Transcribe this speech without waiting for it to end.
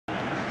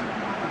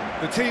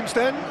The teams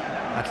then,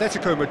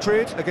 Atletico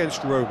Madrid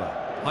against Roma.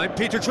 I'm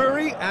Peter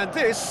Drury, and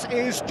this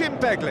is Jim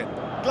Beglin.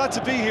 Glad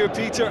to be here,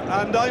 Peter,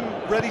 and I'm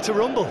ready to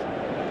rumble.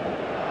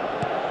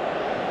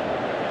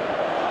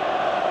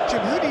 Jim,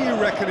 who do you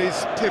reckon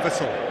is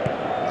pivotal?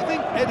 I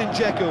think Edin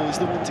Dzeko is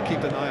the one to keep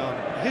an eye on.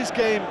 His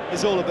game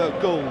is all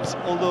about goals,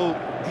 although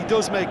he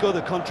does make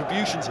other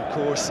contributions, of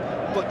course.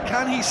 But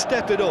can he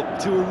step it up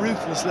to a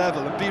ruthless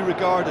level and be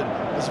regarded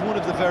as one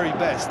of the very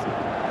best?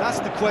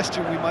 That's the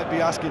question we might be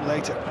asking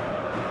later.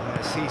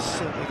 Yes, he's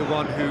certainly the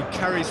one who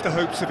carries the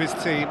hopes of his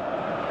team.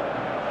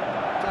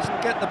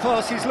 Doesn't get the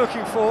pass he's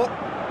looking for.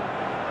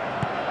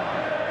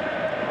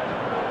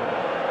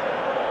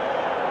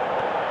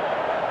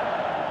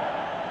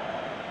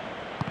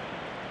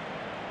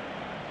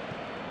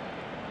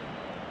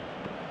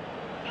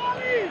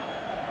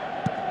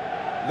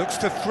 Looks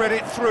to thread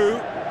it through.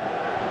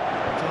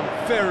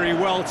 Done very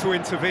well to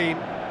intervene.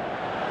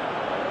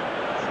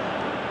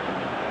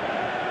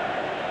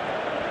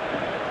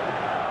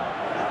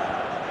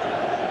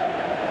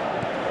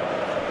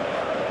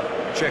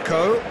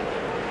 Dzeko.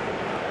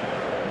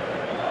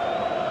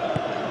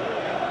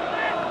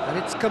 And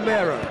it's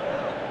Camero.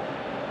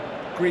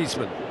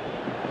 Griezmann.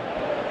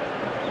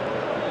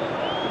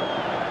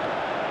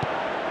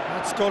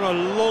 That's gone a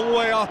long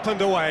way up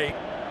and away.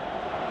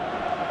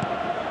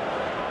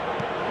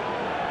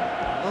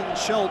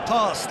 Shell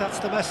pass, that's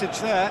the message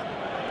there.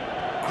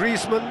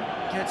 Griezmann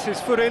gets his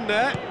foot in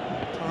there.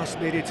 Pass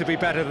needed to be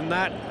better than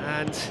that,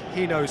 and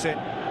he knows it.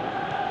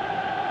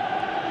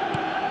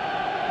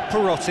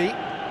 Perotti.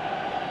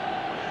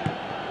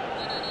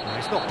 No,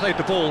 he's not played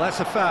the ball,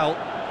 that's a foul.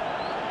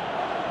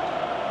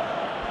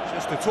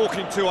 Just a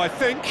talking to, I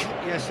think.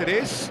 Yes, it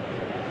is.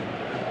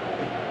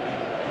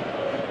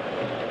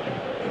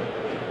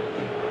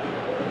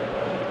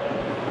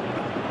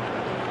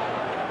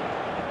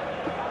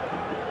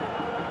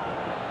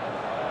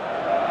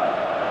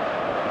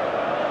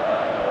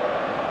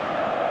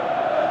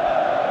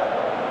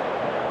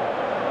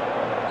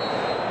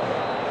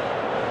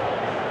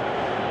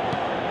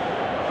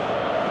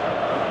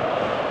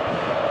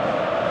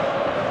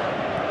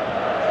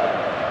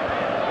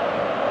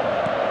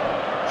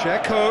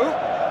 Dzeko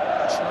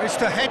tries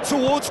to head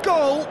towards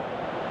goal.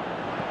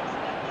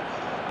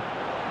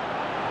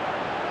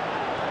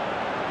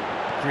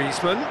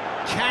 Griezmann,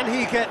 can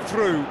he get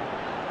through?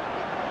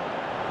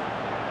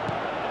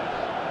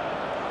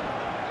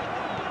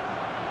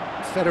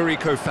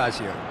 Federico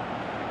Fazio.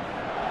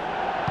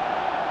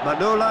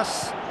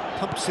 Manolas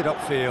pumps it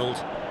upfield,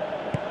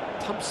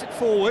 pumps it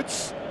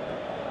forwards.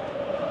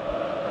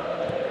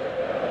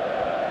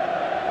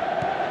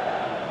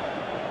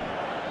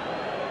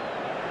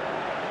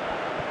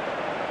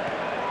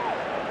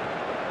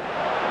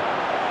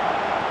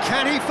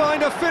 Can he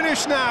find a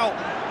finish now?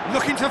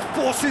 Looking to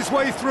force his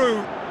way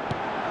through.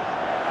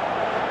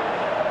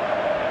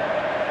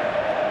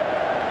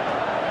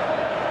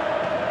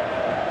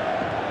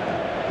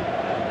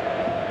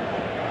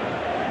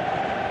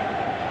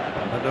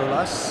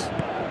 Manolas.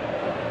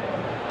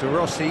 De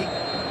Rossi.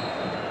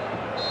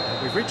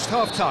 And we've reached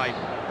half-time.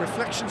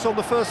 Reflections on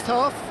the first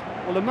half?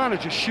 Well, the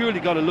manager's surely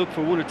got to look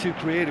for one or two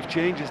creative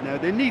changes now.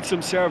 They need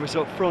some service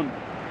up front.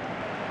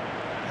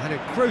 An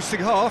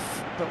engrossing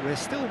half, but we're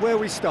still where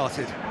we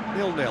started,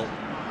 0-0.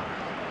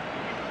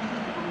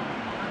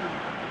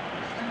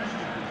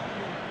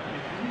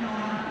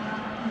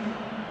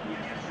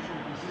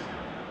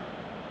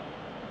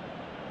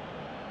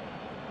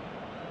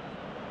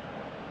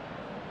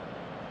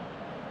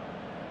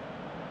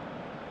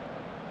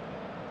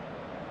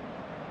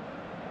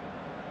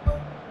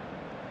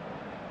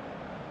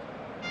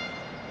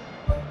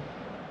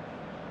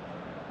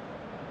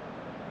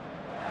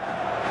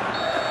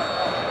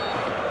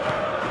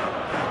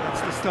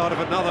 Start of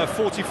another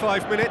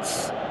 45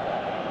 minutes.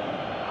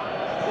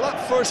 Well,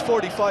 that first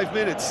 45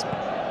 minutes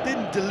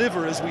didn't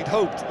deliver as we'd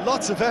hoped.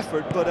 Lots of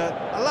effort, but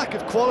a lack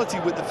of quality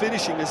with the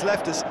finishing has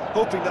left us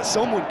hoping that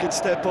someone can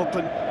step up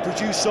and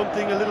produce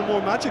something a little more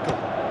magical.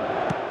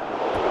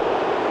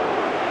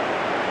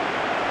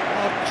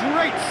 A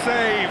great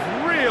save,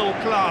 real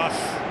class.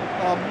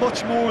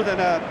 Much more than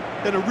a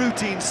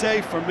routine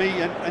save for me,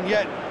 and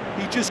yet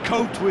he just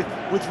coped with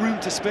room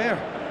to spare.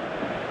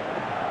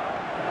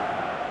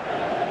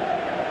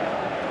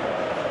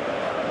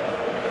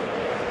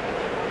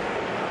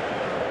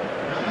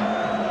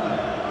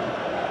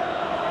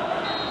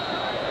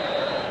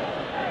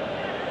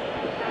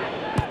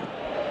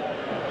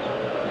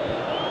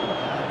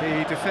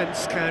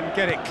 Defence can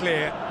get it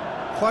clear.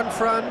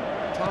 Juanfran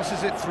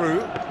passes it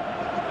through.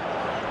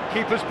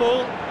 Keeper's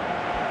ball.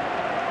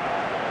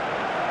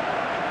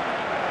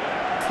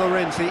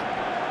 Florenzi.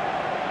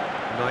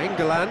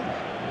 Nainggolan.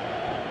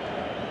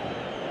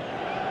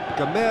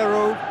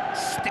 Gamero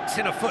sticks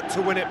in a foot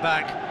to win it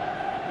back.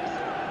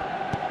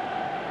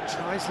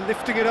 Tries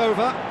lifting it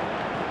over.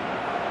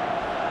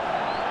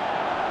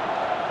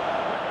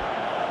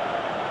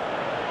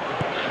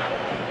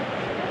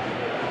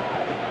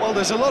 Well,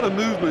 there's a lot of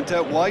movement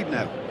out wide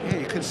now. Yeah,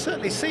 you can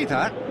certainly see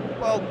that.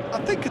 Well, I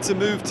think it's a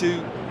move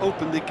to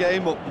open the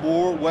game up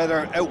more,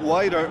 whether out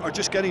wide or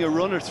just getting a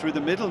runner through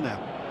the middle now.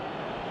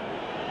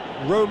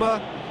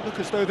 Roma look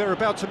as though they're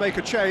about to make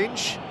a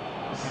change.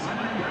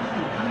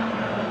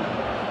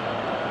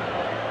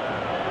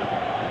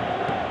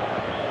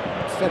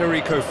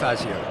 Federico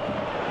Fazio.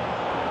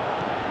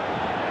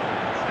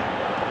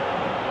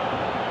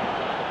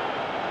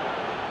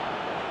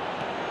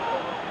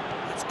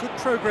 It's good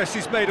progress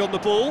he's made on the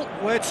ball.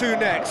 Where to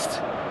next?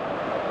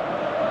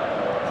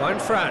 Juan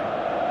Fran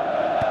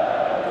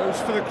goes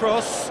for the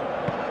cross.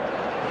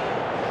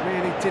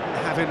 Really didn't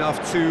have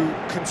enough to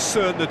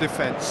concern the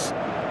defence.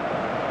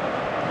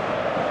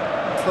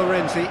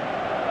 Florenzi.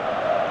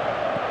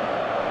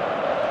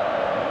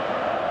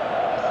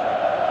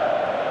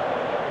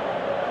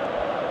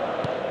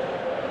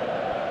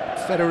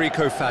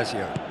 Federico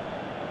Fazio.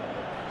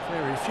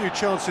 Very few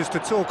chances to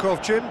talk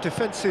of, Jim.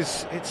 Defence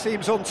is, it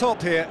seems, on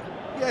top here.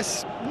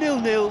 Yes,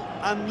 0-0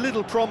 and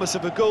little promise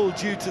of a goal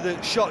due to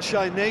the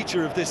shot-shy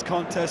nature of this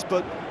contest,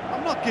 but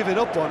I'm not giving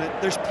up on it.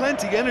 There's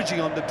plenty energy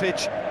on the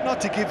pitch, not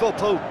to give up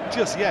hope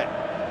just yet.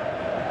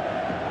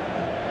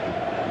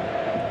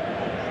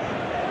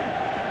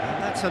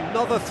 And that's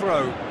another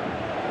throw.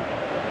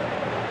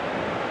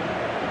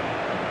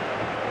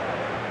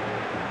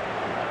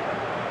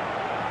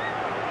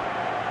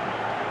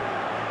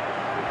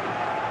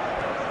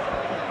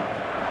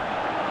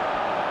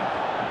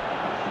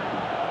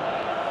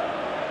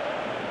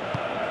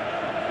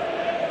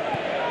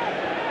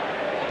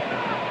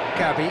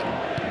 Gabi.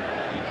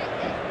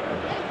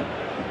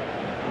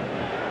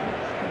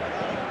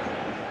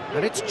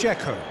 And it's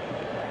Dzeko.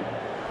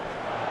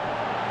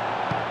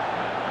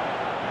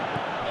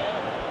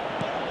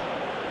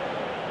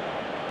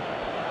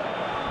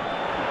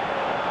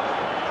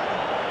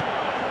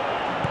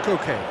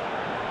 Koke.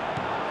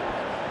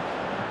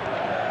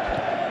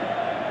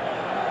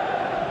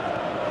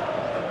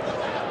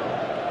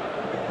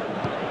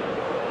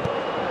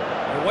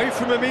 Away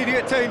from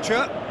immediate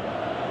danger.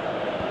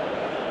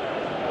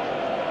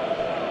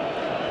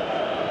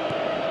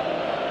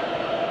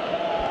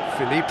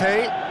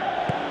 Felipe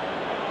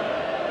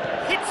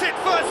hits it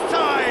first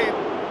time.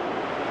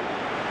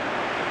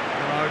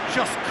 Oh,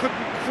 just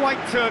couldn't quite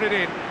turn it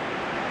in.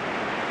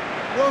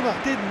 Roma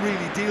didn't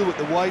really deal with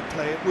the wide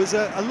play. It was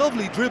a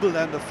lovely dribble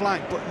down the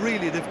flank, but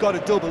really they've got to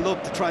double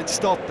up to try and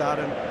stop that,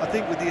 and I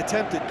think with the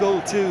attempted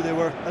goal too, they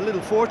were a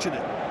little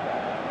fortunate.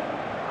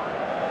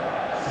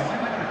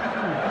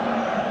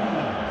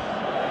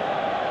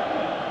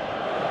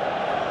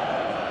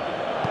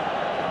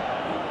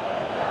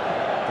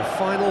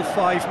 Final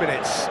 5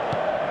 minutes.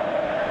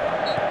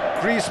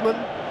 Griezmann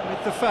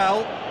with the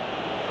foul.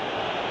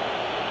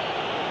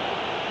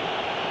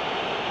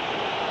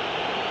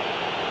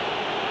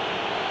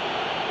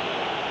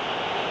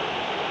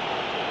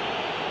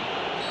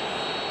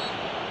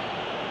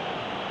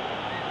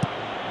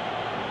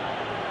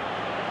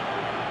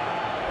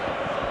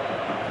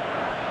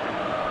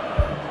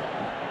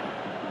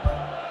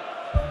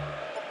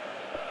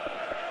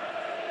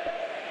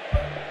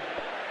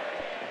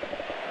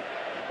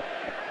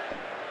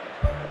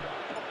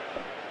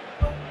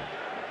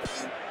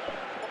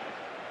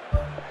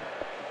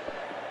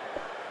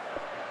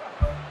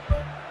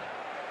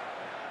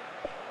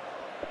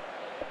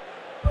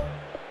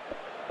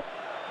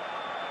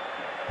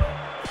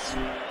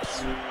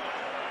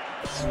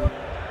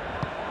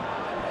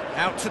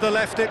 Out to the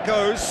left it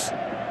goes.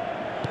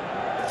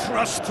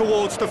 Thrust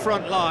towards the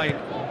front line.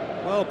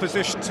 Well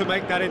positioned to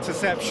make that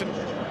interception.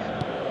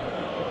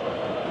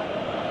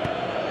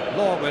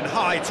 Long and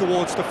high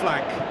towards the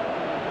flank.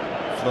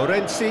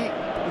 Florenzi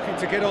looking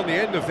to get on the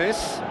end of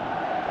this.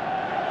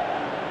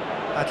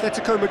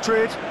 Atletico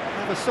Madrid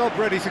have a sub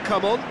ready to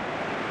come on.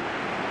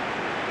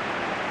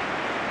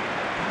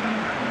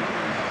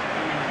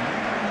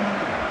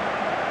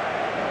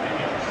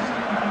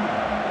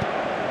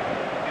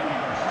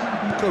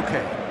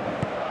 Koke,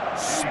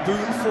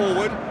 spoon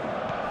forward.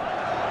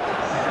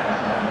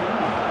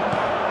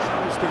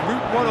 Tries the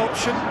route one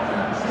option.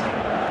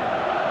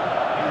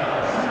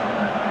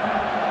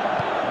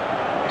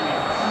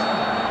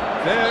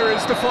 There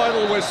is the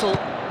final whistle.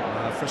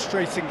 A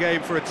frustrating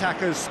game for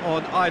attackers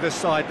on either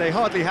side. They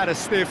hardly had a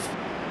sniff.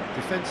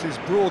 Defence is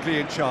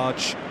broadly in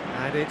charge,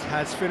 and it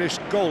has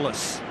finished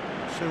goalless.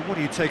 So what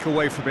do you take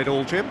away from it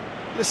all, Jim?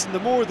 Listen, the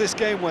more this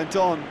game went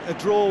on, a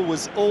draw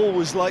was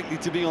always likely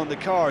to be on the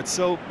card.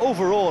 So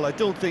overall, I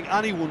don't think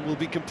anyone will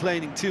be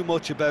complaining too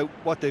much about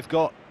what they've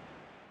got.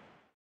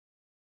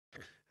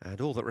 And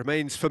all that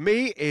remains for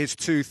me is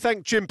to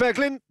thank Jim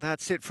Beglin.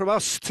 That's it from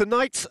us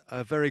tonight.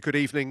 A very good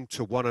evening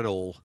to one and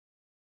all.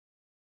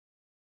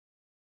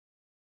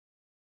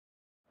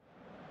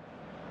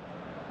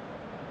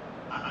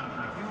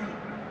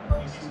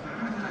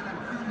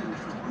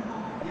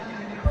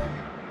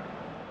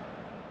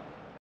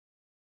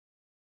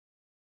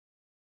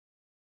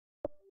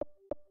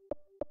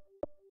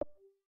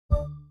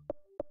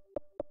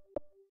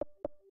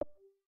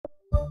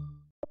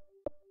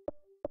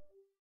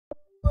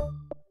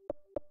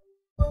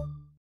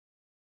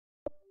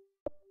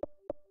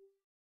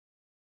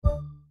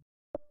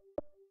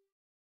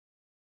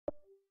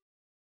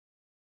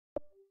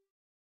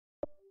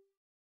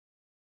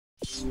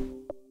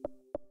 goals.